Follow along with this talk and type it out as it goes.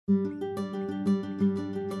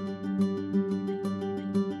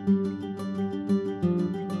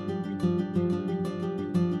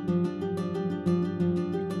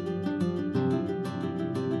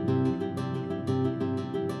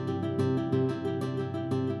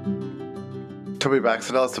Toby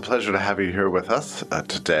Baxendale, it's a pleasure to have you here with us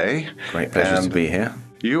today. Great pleasure to be here.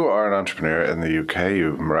 You are an entrepreneur in the UK.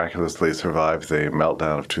 You've miraculously survived the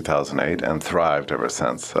meltdown of 2008 and thrived ever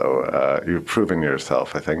since. So you've proven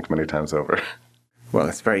yourself, I think, many times over. Well,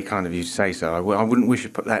 it's very kind of you to say so. I wouldn't wish to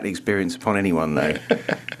put that experience upon anyone, though.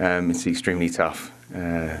 It's extremely tough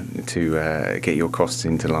to get your costs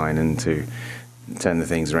into line and to turn the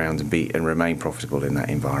things around and remain profitable in that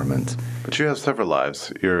environment. But you have several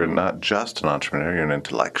lives. You're not just an entrepreneur, you're an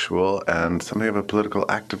intellectual and something of a political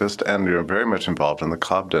activist, and you're very much involved in the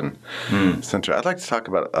Cobden Centre. I'd like to talk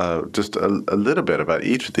about just a little bit about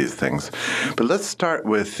each of these things. But let's start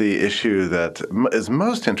with the issue that is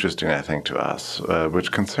most interesting, I think, to us,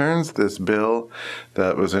 which concerns this bill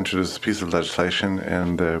that was introduced, a piece of legislation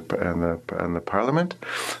in the Parliament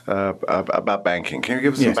about banking. Can you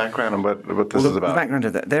give us some background on what this is about? The background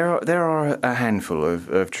of that, there are a handful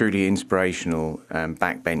of truly inspirational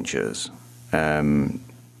backbenchers and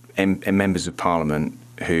members of Parliament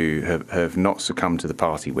who have not succumbed to the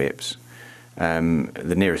party whips.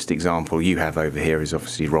 The nearest example you have over here is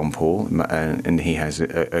obviously Ron Paul, and he has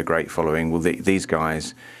a great following. Well, these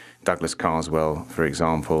guys, Douglas Carswell, for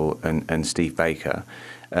example, and Steve Baker,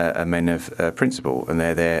 are men of principle, and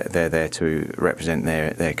they're there to represent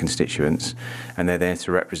their constituents, and they're there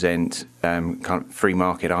to represent kind of free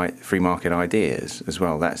market ideas as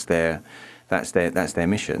well. That's their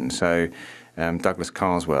mission. So Douglas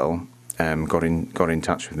Carswell got in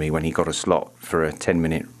touch with me when he got a slot for a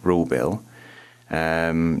 10-minute rule bill,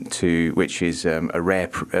 which is a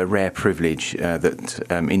rare privilege that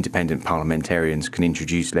independent parliamentarians can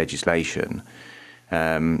introduce legislation.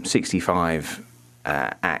 65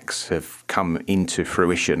 acts have come into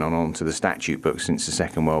fruition onto the statute book since the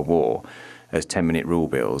Second World War as 10-minute rule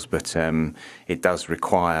bills, but it does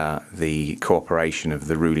require the cooperation of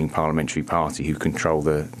the ruling parliamentary party who control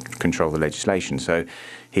the legislation. So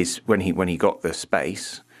when he got the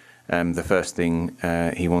space, the first thing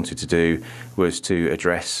he wanted to do was to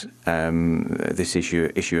address this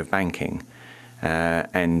issue of banking,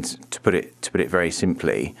 and to put it very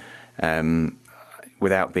simply,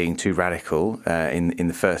 without being too radical, in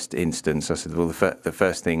the first instance, I said, well, the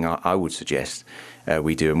first thing I would suggest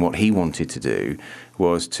we do, and what he wanted to do,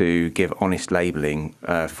 was to give honest labelling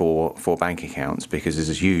for bank accounts, because there's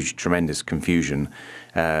a huge, tremendous confusion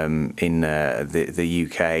in the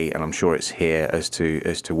UK, and I'm sure it's here, as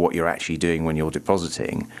to what you're actually doing when you're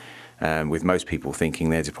depositing. With most people thinking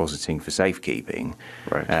they're depositing for safekeeping,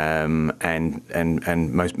 right. And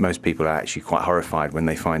most people are actually quite horrified when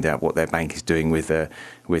they find out what their bank is doing with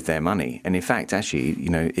their money. And in fact, actually,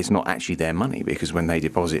 it's not actually their money, because when they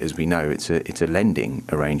deposit, as we know, it's a lending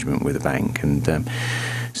arrangement with a bank. And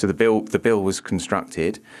so the bill was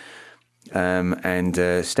constructed.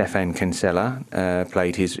 And Stefan Kinsella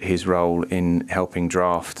played his role in helping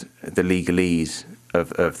draft the legalese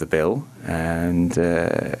of the bill, and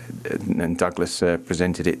Douglas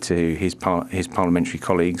presented it to his parliamentary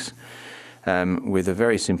colleagues with a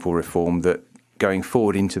very simple reform that, going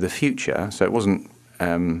forward into the future, so it wasn't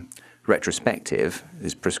retrospective,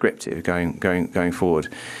 it's prescriptive, going forward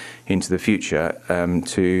into the future,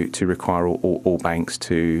 to require all banks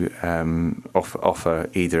to offer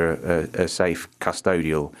either a safe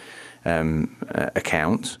custodial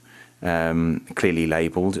account, clearly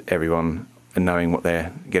labelled, everyone knowing what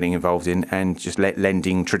they're getting involved in, and just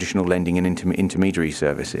traditional lending and intermediary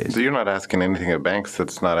services. So you're not asking anything of banks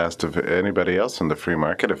that's not asked of anybody else in the free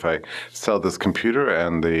market. If I sell this computer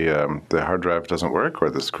and the hard drive doesn't work or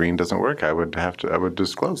the screen doesn't work, I would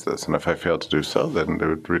disclose this. And if I fail to do so, then they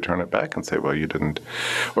would return it back and say, well, you didn't.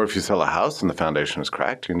 Or if you sell a house and the foundation is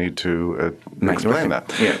cracked, you need to explain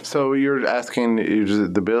that. Yeah. So you're asking,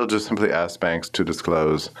 the bill just simply asks banks to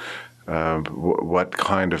disclose what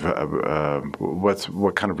kind of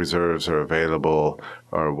reserves are available,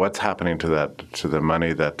 or what's happening to the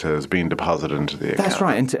money that is being deposited into the account. That's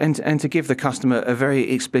right, and to give the customer a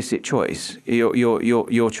very explicit choice.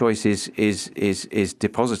 Your choice is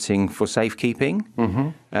depositing for safekeeping.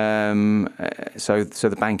 Mm-hmm. So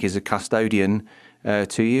the bank is a custodian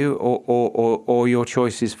to you, or your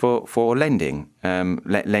choice is for lending.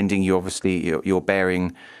 Lending, you're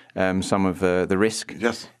bearing some of the risk.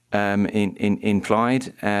 Yes.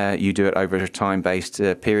 Implied, you do it over a time-based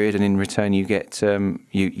period, and in return you get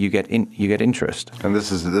interest. And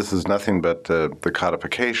this is nothing but the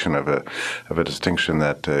codification of a distinction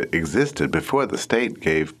that existed before the state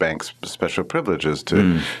gave banks special privileges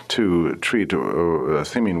to treat a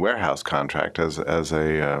seeming warehouse contract as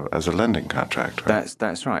a lending contract. Right?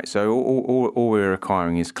 That's right. So all we're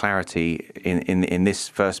requiring is clarity in this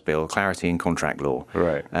first bill, clarity in contract law.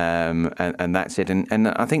 Right. And that's it. And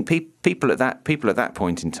I think think people at that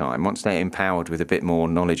point in time, once they're empowered with a bit more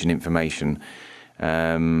knowledge and information,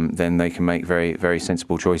 then they can make very, very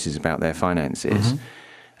sensible choices about their finances,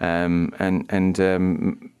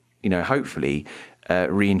 hopefully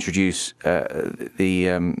reintroduce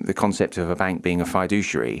the concept of a bank being a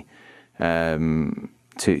fiduciary. It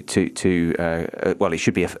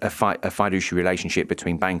should be a fiduciary relationship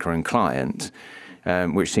between banker and client,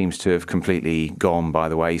 which seems to have completely gone by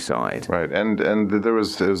the wayside. Right, and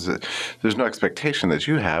there's no expectation that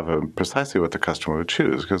you have precisely what the customer would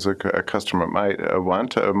choose, because a customer might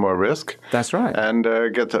want more risk. That's right, and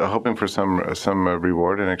hoping for some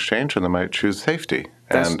reward in exchange, and they might choose safety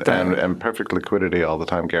and perfect liquidity all the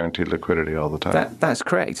time, guaranteed liquidity all the time. That's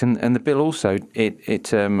correct, and the bill also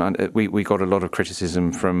we got a lot of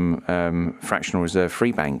criticism from fractional reserve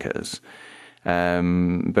free bankers.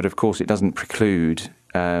 But of course, it doesn't preclude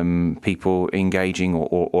people engaging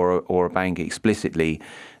or a bank explicitly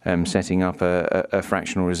setting up a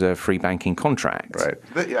fractional reserve free banking contract. Right.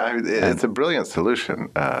 It's a brilliant solution,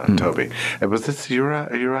 Toby. Was this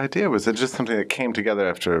your idea? Was it just something that came together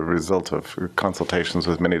after a result of consultations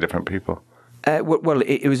with many different people? I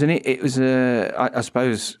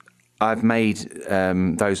suppose I've made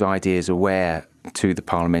those ideas aware to the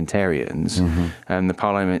parliamentarians, and the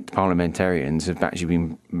parliamentarians have actually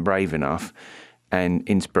been brave enough and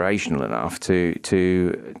inspirational enough to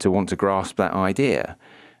want to grasp that idea,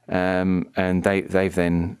 and they've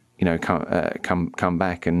then come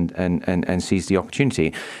back and seized the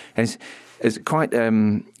opportunity. And it's quite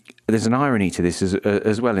there's an irony to this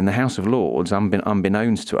as well. In the House of Lords,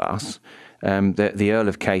 unbeknownst to us, the Earl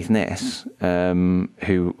of Caithness,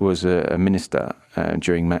 who was a minister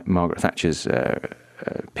during Margaret Thatcher's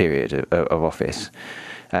period of office,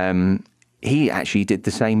 he actually did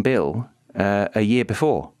the same bill a year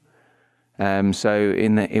before. So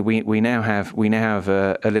we now have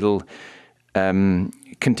a little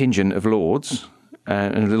contingent of Lords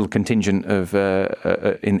and a little contingent of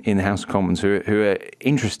in the House of Commons who are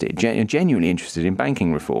interested, genuinely interested in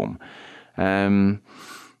banking reform. And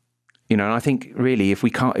I think really, if we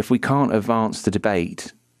can't advance the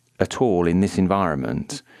debate at all in this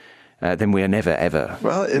environment, then we are never ever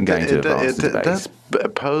going to advance the debate. It does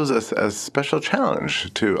pose a special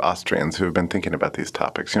challenge to Austrians who have been thinking about these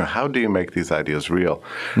topics. How do you make these ideas real?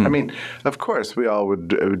 I mean, of course, we all would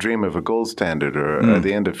dream of a gold standard or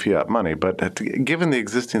the end of fiat money, but given the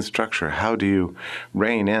existing structure, how do you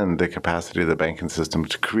rein in the capacity of the banking system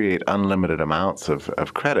to create unlimited amounts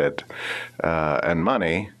of credit and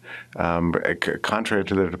money, contrary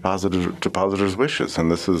to their depositors' wishes? And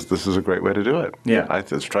this is a great way to do it. Yeah,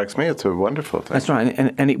 it strikes me it's a wonderful thing. That's right,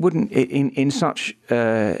 and it wouldn't in such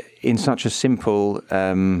a simple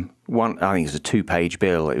one. I think it's a 2-page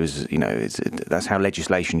bill. It was that's how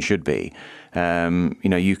legislation should be.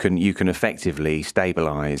 You can effectively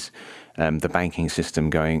stabilise the banking system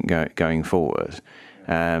going forward.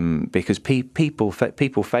 Because people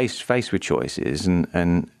faced with choices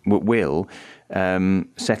and will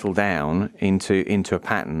settle down into a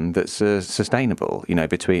pattern that's sustainable.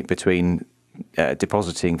 Between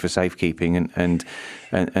depositing for safekeeping and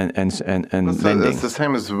lending. It's the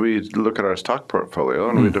same as we look at our stock portfolio,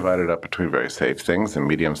 and we divide it up between very safe things and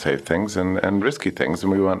medium safe things and risky things,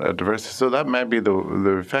 and we want a diversity. So that might be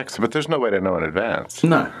the effects, but there's no way to know in advance.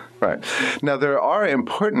 No. Right. Now, there are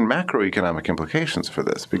important macroeconomic implications for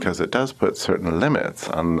this, because it does put certain limits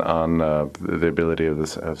on the ability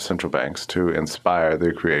of central banks to inspire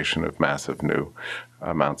the creation of massive new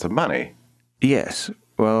amounts of money. Yes.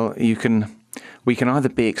 Well, we can either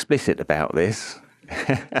be explicit about this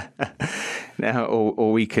now,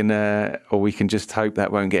 or we can just hope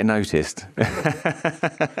that won't get noticed.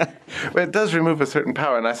 Well, it does remove a certain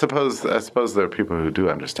power, and I suppose there are people who do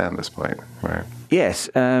understand this point, right? Yes,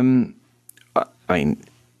 I mean,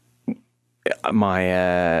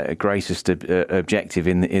 my greatest objective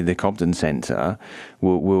in the Cobden Centre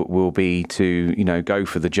will be to go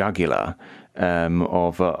for the jugular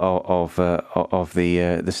of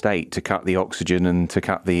the state, to cut the oxygen and to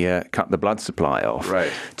cut the blood supply off,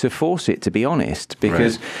 right. To force it to be honest,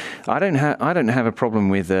 because right. I don't have a problem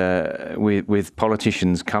with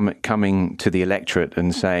politicians coming to the electorate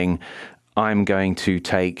and saying, I'm going to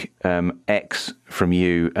take X from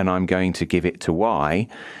you and I'm going to give it to Y,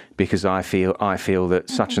 because I feel that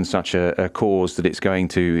such and such a cause that it's going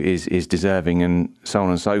to is deserving, and so on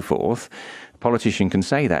and so forth. A politician can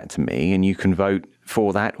say that to me, and you can vote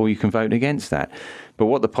for that or you can vote against that. But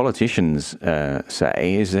what the politicians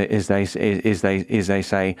say is they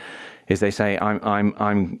say I'm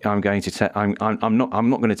not going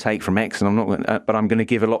to take from X, and but I'm going to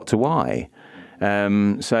give a lot to Y.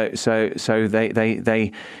 So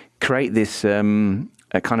they create this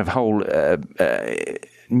a kind of whole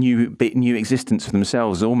new existence for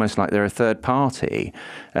themselves, almost like they're a third party,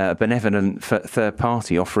 benevolent third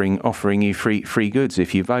party offering you free goods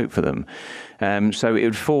if you vote for them. So it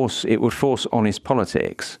would force honest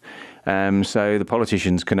politics. So the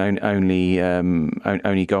politicians can only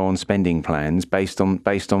go on spending plans based on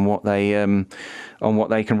what they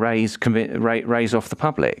can raise off the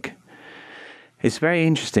public. It's very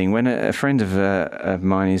interesting. When a friend of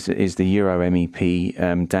mine is the Euro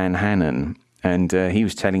MEP Dan Hannan, and he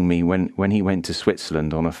was telling me when he went to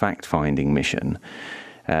Switzerland on a fact-finding mission,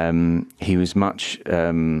 he was much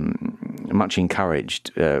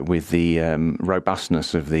encouraged with the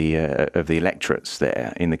robustness of the electorates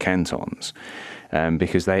there in the cantons,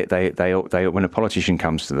 because they when a politician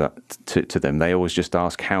comes to them, they always just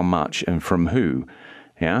ask how much and from who,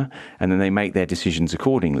 yeah, and then they make their decisions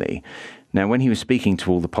accordingly. Now, when he was speaking to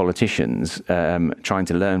all the politicians, trying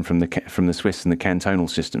to learn from the Swiss and the cantonal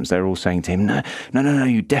systems, they're all saying to him, "No,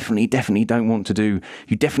 you definitely don't want to do.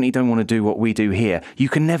 You definitely don't want to do what we do here. You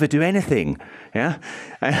can never do anything." Yeah,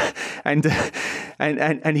 and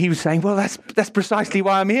he was saying, "Well, that's precisely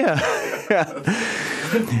why I'm here."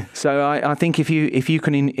 So I think if you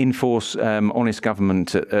can enforce honest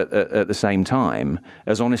government at the same time,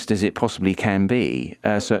 as honest as it possibly can be,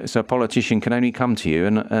 so a politician can only come to you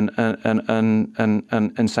and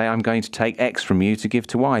say, "I'm going to take X from you to give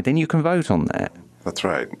to Y," then you can vote on that. That's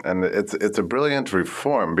right. And it's a brilliant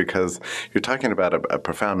reform, because you're talking about a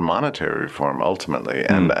profound monetary reform ultimately,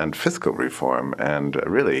 and fiscal reform, and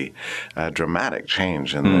really a dramatic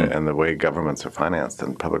change in the way governments are financed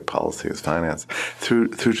and public policy is financed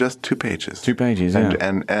through just 2 pages. 2 pages, yeah.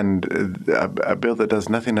 And a bill that does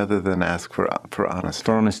nothing other than ask for honesty.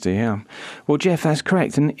 For honesty, yeah. Well, Jeff, that's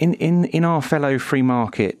correct. And in our fellow free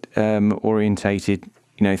market orientated,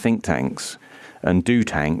 think tanks and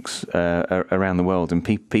tanks around the world, and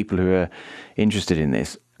people who are interested in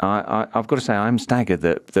this, I've got to say I'm staggered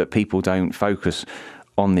that people don't focus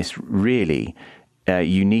on this really.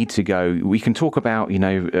 You need to go. We can talk about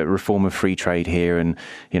reform of free trade here, and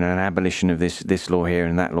an abolition of this law here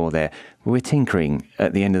and that law there. But we're tinkering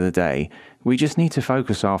at the end of the day. We just need to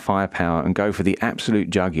focus our firepower and go for the absolute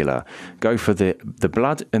jugular, go for the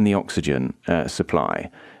blood and the oxygen supply.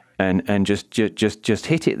 And just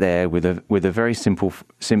hit it there with a very simple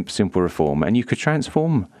reform, and you could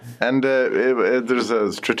transform. And there's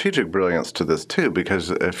a strategic brilliance to this too,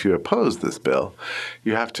 because if you oppose this bill,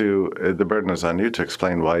 you have to. The burden is on you to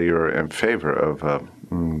explain why you're in favor of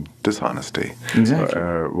dishonesty, exactly,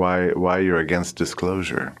 or why you're against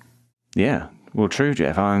disclosure. Yeah, well, true,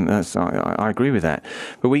 Jeff. I agree with that.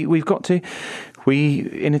 But we've got to.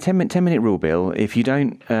 In a 10-minute rule bill, if you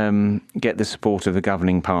don't get the support of the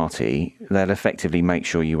governing party, they'll effectively make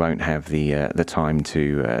sure you won't have the time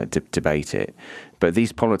to debate it. But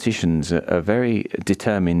these politicians are very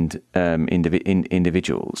determined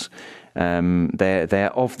individuals.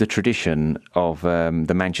 They're of the tradition of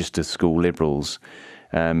the Manchester School liberals,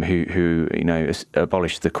 who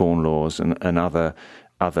abolished the Corn Laws and other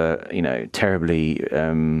terribly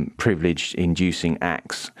privilege-inducing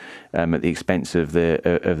acts at the expense of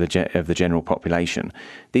the general population.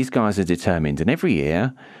 These guys are determined, and every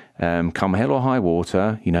year, come hell or high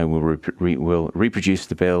water, we'll reproduce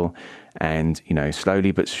the bill, and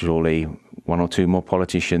slowly but surely, 1 or 2 more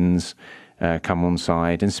politicians come on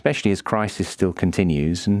side, and especially as crisis still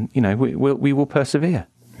continues, and we will persevere.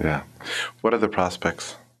 Yeah. What are the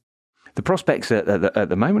prospects? The prospects at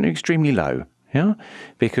the moment are extremely low. Yeah,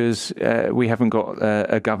 because we haven't got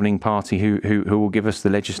a governing party who will give us the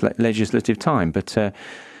legislative time. But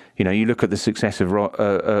you look at the success of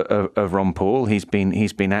Ron Paul. He's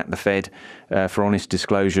been at the Fed for honest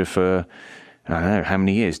disclosure for I don't know how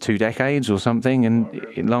many years, 2 decades or something, and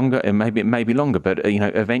longer, and maybe longer. But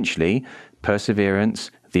eventually,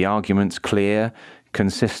 perseverance, the argument's clear,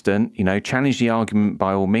 consistent. Challenge the argument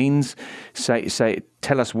by all means. Say,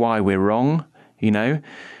 tell us why we're wrong.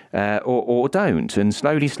 Or don't, and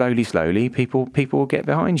slowly, people will get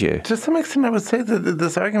behind you. To some extent, I would say that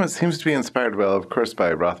this argument seems to be inspired, well, of course,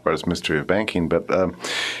 by Rothbard's Mystery of Banking, but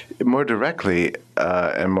more directly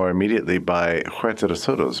and more immediately by Huerta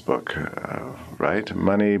Soto's book, right?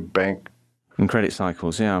 Money, Bank, and Credit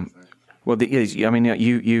Cycles. Yeah. Well,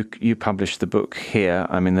 you published the book here.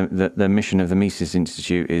 I mean, the mission of the Mises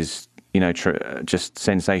Institute is just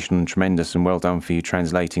sensational and tremendous, and well done for you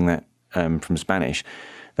translating that from Spanish.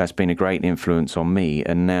 that's been a great influence on me.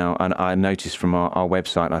 And now, and I noticed from our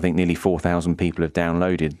website, I think nearly 4,000 people have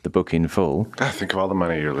downloaded the book in full. Think of all the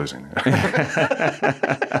money you're losing.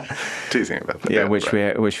 Teasing about that. Yeah,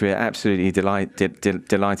 which we're absolutely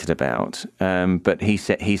delighted about. But he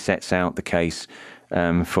sets out the case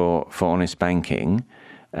for honest banking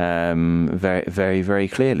very, very, very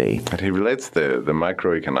clearly. And he relates the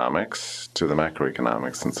microeconomics to the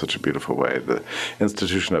macroeconomics in such a beautiful way. The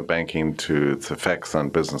institution of banking to its effects on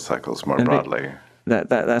business cycles more broadly.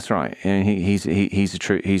 That's right. And he's a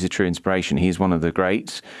true inspiration. He's one of the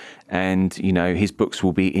greats, and his books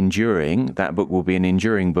will be enduring. That book will be an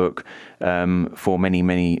enduring book for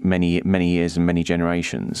many years and many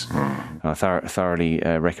generations. I thoroughly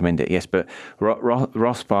recommend it. Yes, but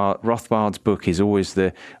Rothbard's book is always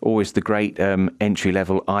the great entry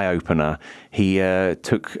level eye opener. He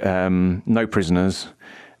took no prisoners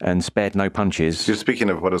and spared no punches. You're speaking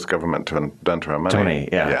of what has government done to our money.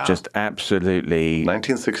 Yeah, just absolutely.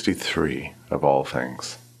 1963, of all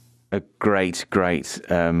things. A great eye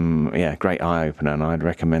opener, and I'd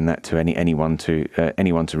recommend that to anyone to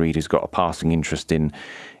read who's got a passing interest in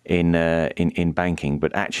banking.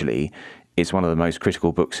 But actually, it's one of the most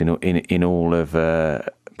critical books in all of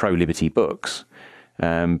pro-liberty books,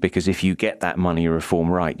 because if you get that money reform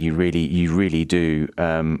right, you really do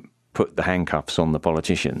put the handcuffs on the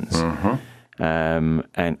politicians, and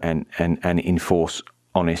enforce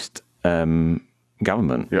honest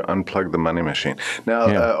government. You unplug the money machine. Now,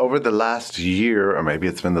 over the last year, or maybe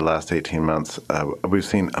it's been the last 18 months, we've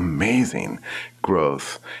seen amazing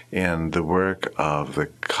growth in the work of the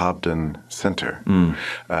Cobden Centre.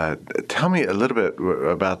 Tell me a little bit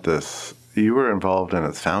about this. You were involved in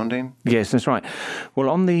its founding? Yes, that's right. Well,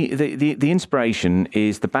 on the inspiration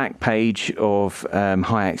is the back page of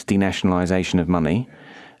Hayek's Denationalisation of Money,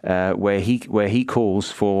 where he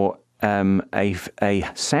calls for a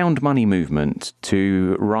sound money movement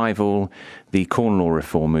to rival the Corn Law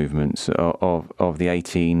reform movements of the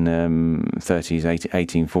 1830s,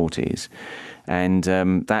 1840s. And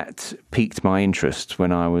that piqued my interest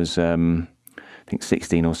when I was, I think,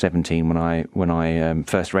 16 or 17 when I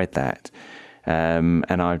first read that. And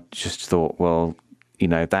I just thought, well,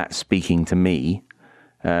 that's speaking to me.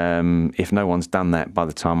 If no one's done that by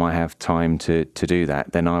the time I have time to do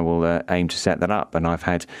that, then I will aim to set that up. And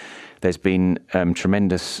there's been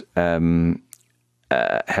tremendous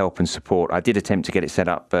help and support. I did attempt to get it set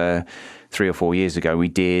up 3 or 4 years ago. We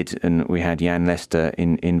did, and we had Jan Lester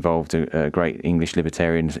involved, a great English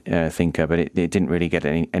libertarian thinker, but it didn't really get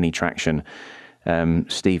any traction.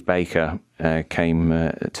 Steve Baker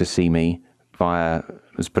came to see me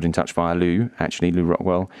was put in touch via Lou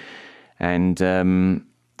Rockwell, and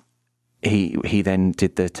he then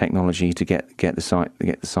did the technology to get the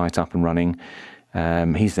site up and running.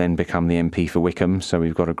 He's then become the MP for Wickham, so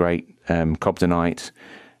we've got a great Cobdenite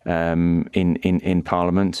in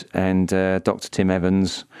Parliament, and Dr. Tim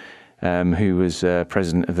Evans, who was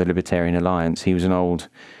president of the Libertarian Alliance. He was an old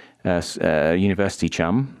university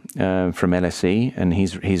chum from LSE, and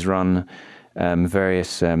he's run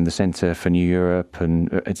various the Centre for New Europe,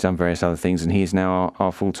 and it's done various other things, and he is now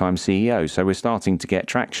our full-time CEO. So we're starting to get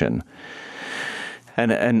traction.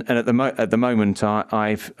 And at the moment,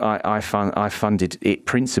 I funded it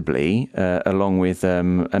principally along with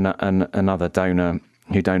another donor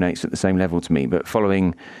who donates at the same level to me, but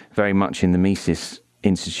following very much in the Mises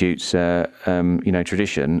Institute's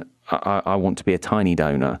tradition. I want to be a tiny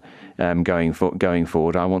donor going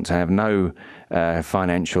forward. I want to have no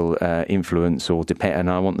financial influence or and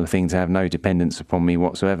I want the thing to have no dependence upon me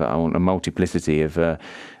whatsoever. I want a multiplicity of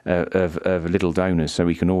little donors, so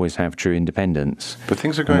we can always have true independence. But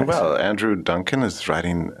things are going well. Andrew Duncan is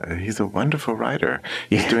writing. He's a wonderful writer.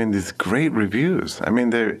 He's doing these great reviews. I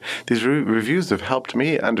mean, these reviews have helped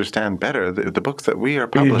me understand better the books that we are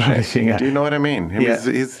publishing. Do you know what I mean?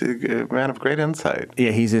 He's a man of great insight.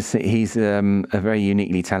 Yeah, he's a very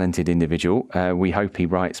uniquely talented individual. We hope he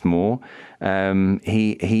writes more.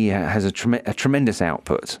 He has a tremendous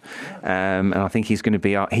output, and I think he's going to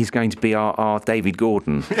be our David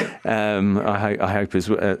Gordon. I hope as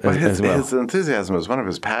well. His enthusiasm is one of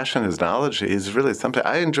his passion, his knowledge is really something.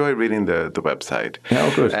 I enjoy reading the website.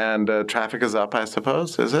 Oh, good. And traffic is up, I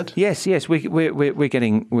suppose. Is it? Yes. We're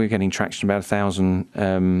getting traction, about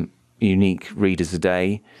 1,000 unique readers a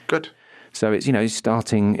day. Good. So it's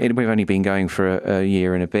starting. We've only been going for a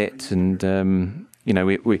year and a bit, and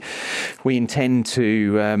we intend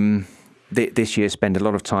to this year spend a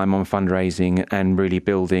lot of time on fundraising and really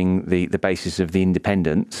building the basis of the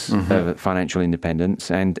independence, financial independence,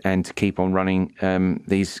 and to keep on running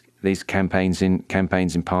these campaigns in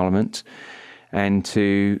Parliament, and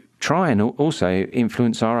to try and also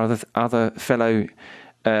influence our other fellow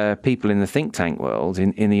people in the think tank world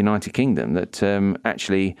in the United Kingdom that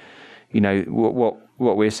actually,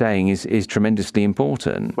 what we're saying is tremendously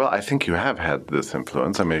important. Well, I think you have had this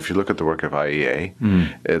influence. I mean, if you look at the work of IEA,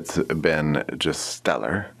 it's been just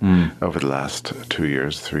stellar over the last 2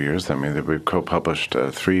 years, 3 years. I mean, we've co-published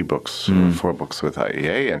 4 books with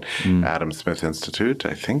IEA, and Adam Smith Institute,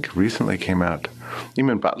 I think, recently came out.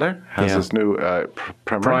 Eamon Butler has this new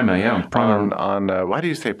primer. Primer. On why do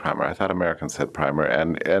you say primer? I thought Americans said primer,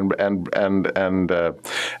 and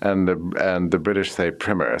the British say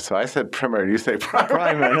primer. So I said primer, and you say primer.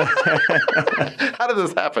 How did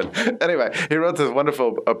this happen? Anyway, he wrote this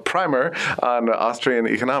wonderful primer on Austrian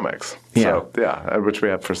economics. So, which we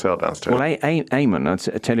have for sale downstairs. Well, Eamon, I'll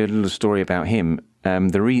tell you a little story about him.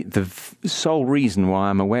 The sole reason why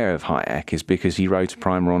I'm aware of Hayek is because he wrote a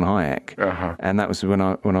primer on Hayek, and that was when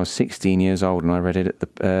I was 16 years old, and I read it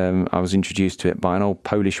I was introduced to it by an old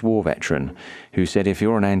Polish war veteran who said, if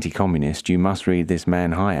you're an anti-communist, you must read this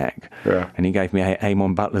man Hayek. And he gave me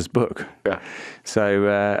Eamon Butler's book.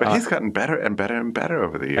 So, but he's gotten better and better and better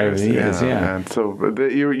over the years. Over the years, And so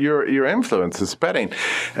your influence is spreading.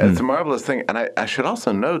 It's a marvelous thing. And I should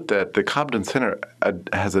also note that the Cobden Centre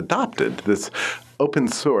has adopted this open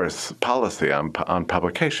source policy on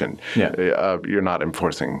publication. You're not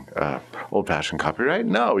enforcing old-fashioned copyright.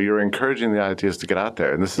 No, you're encouraging the ideas to get out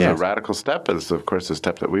there. And this is a radical step. It's, of course, a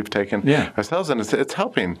step that we've taken ourselves, and it's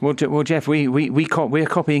helping. Well, Jeff, we're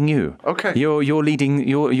copying you. Okay. You're leading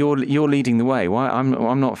the way. Why?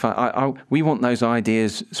 I'm not. We want those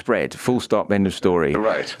ideas spread. Full stop. End of story.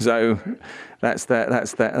 Right. So. That's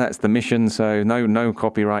the mission. So no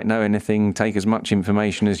copyright, no anything. Take as much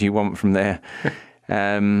information as you want from there.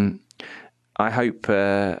 I hope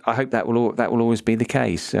that will always be the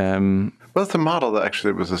case. Well, it's a model that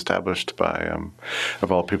actually was established by,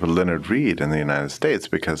 of all people, Leonard Read in the United States,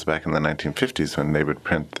 because back in the 1950s, when they would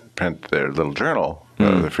print their little journal,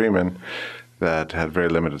 the Freeman, that had very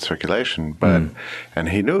limited circulation, and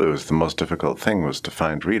he knew it was the most difficult thing was to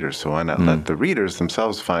find readers. So why not let the readers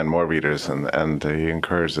themselves find more readers? And he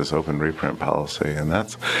encouraged this open reprint policy, and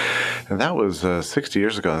that was 60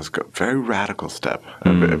 years ago. It's a very radical step,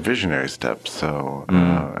 a visionary step. So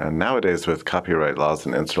and nowadays with copyright laws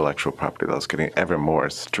and intellectual property laws getting ever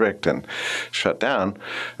more strict and shut down.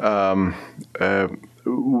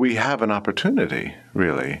 We have an opportunity,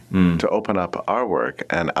 really, to open up our work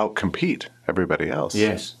and outcompete everybody else.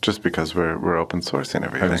 Yes, just because we're open sourcing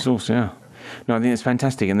everything. Open source, yeah. No, I think it's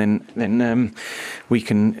fantastic, and then we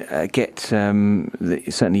can get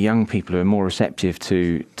certainly young people who are more receptive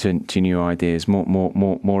to new ideas,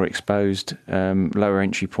 more exposed, lower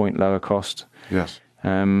entry point, lower cost. Yes.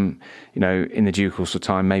 In the due course of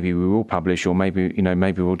time, maybe we will publish, or maybe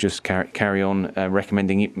we'll just carry on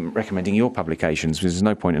recommending your publications. Because there's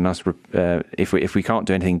no point in us if we can't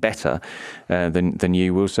do anything better than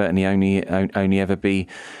you. We'll certainly only ever be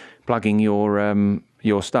plugging your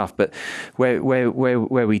stuff. But where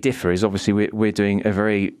we differ is obviously we're doing a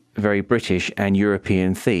very very British and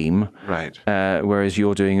European theme, right? Whereas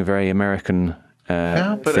you're doing a very American.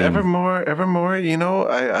 But thing. ever more,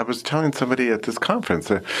 I was telling somebody at this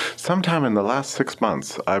conference, sometime in the last 6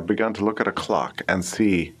 months, I've begun to look at a clock and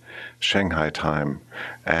see Shanghai time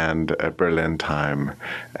and Berlin time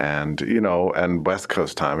and, and West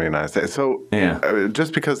Coast time in the United States. So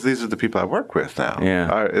just because these are the people I work with now,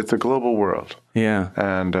 it's a global world. Yeah.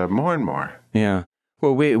 And more and more. Yeah.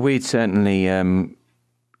 Well, we'd certainly...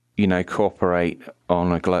 cooperate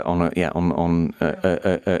on a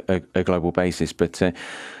global basis, but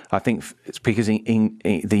I think it's because in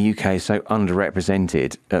the UK is so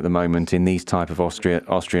underrepresented at the moment in these type of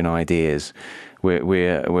Austrian ideas.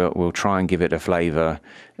 We'll try and give it a flavour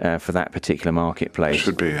for that particular marketplace. It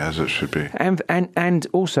should be as it should be, and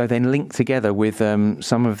also then link together with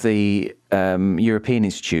some of the European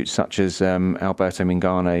institutes, such as Alberto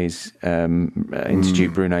Mingane's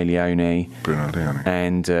Institute Bruno Leone,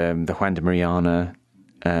 and the Juan de Mariana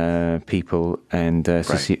people, and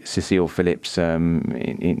Cecile Phillips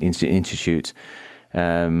Institute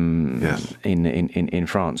in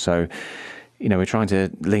France. So. We're trying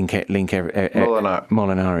to link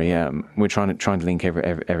Molinari. Yeah, we're trying to link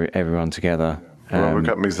everyone together. Well, we've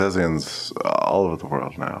got Misesians all over the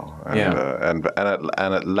world now, and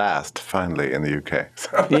at last, finally, in the UK.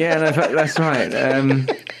 So. Yeah, that's right.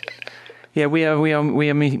 We are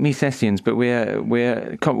Misesians, but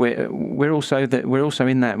we're also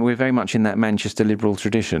in that. We're very much in that Manchester liberal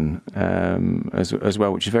tradition as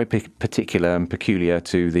well, which is very particular and peculiar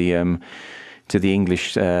to the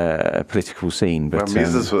English political scene. But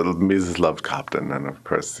Mises loved Cobden, and of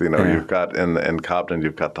course, you've got in Cobden,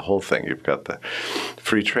 you've got the whole thing. You've got the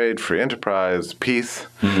free trade, free enterprise, peace,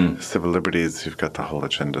 civil liberties. You've got the whole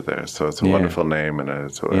agenda there. So it's a wonderful name, and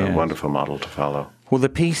it's a wonderful model to follow. Well, the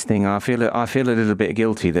peace thing, I feel a little bit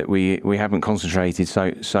guilty that we haven't concentrated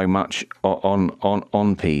so much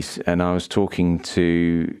on peace. And I was talking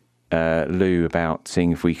to Lou about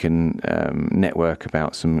seeing if we can network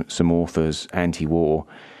about some authors, anti-war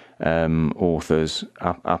authors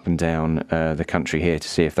up and down the country here, to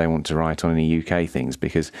see if they want to write on any UK things,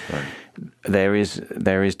 because there is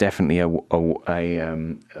definitely a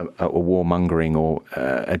warmongering or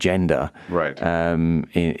agenda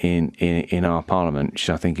in our Parliament, which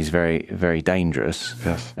I think is very, very dangerous.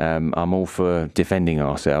 Yes. I'm all for defending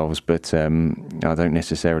ourselves, but I don't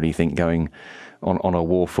necessarily think going on a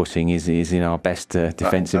war footing is in our best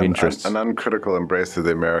defensive interests. An uncritical embrace of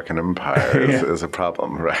the American empire is a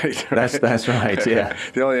problem, right? That's right, yeah.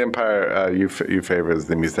 The only empire you favor is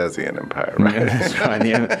the Misesian empire, right? Yeah, that's right,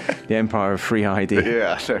 the empire of free idea.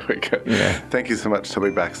 Yeah, there we go. Yeah. Thank you so much, Toby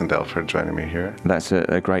Baxendale, for joining me here. That's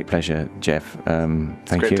a great pleasure, Jeff. Thank you.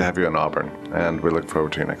 It's great to have you in Auburn, and we look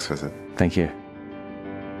forward to your next visit. Thank you.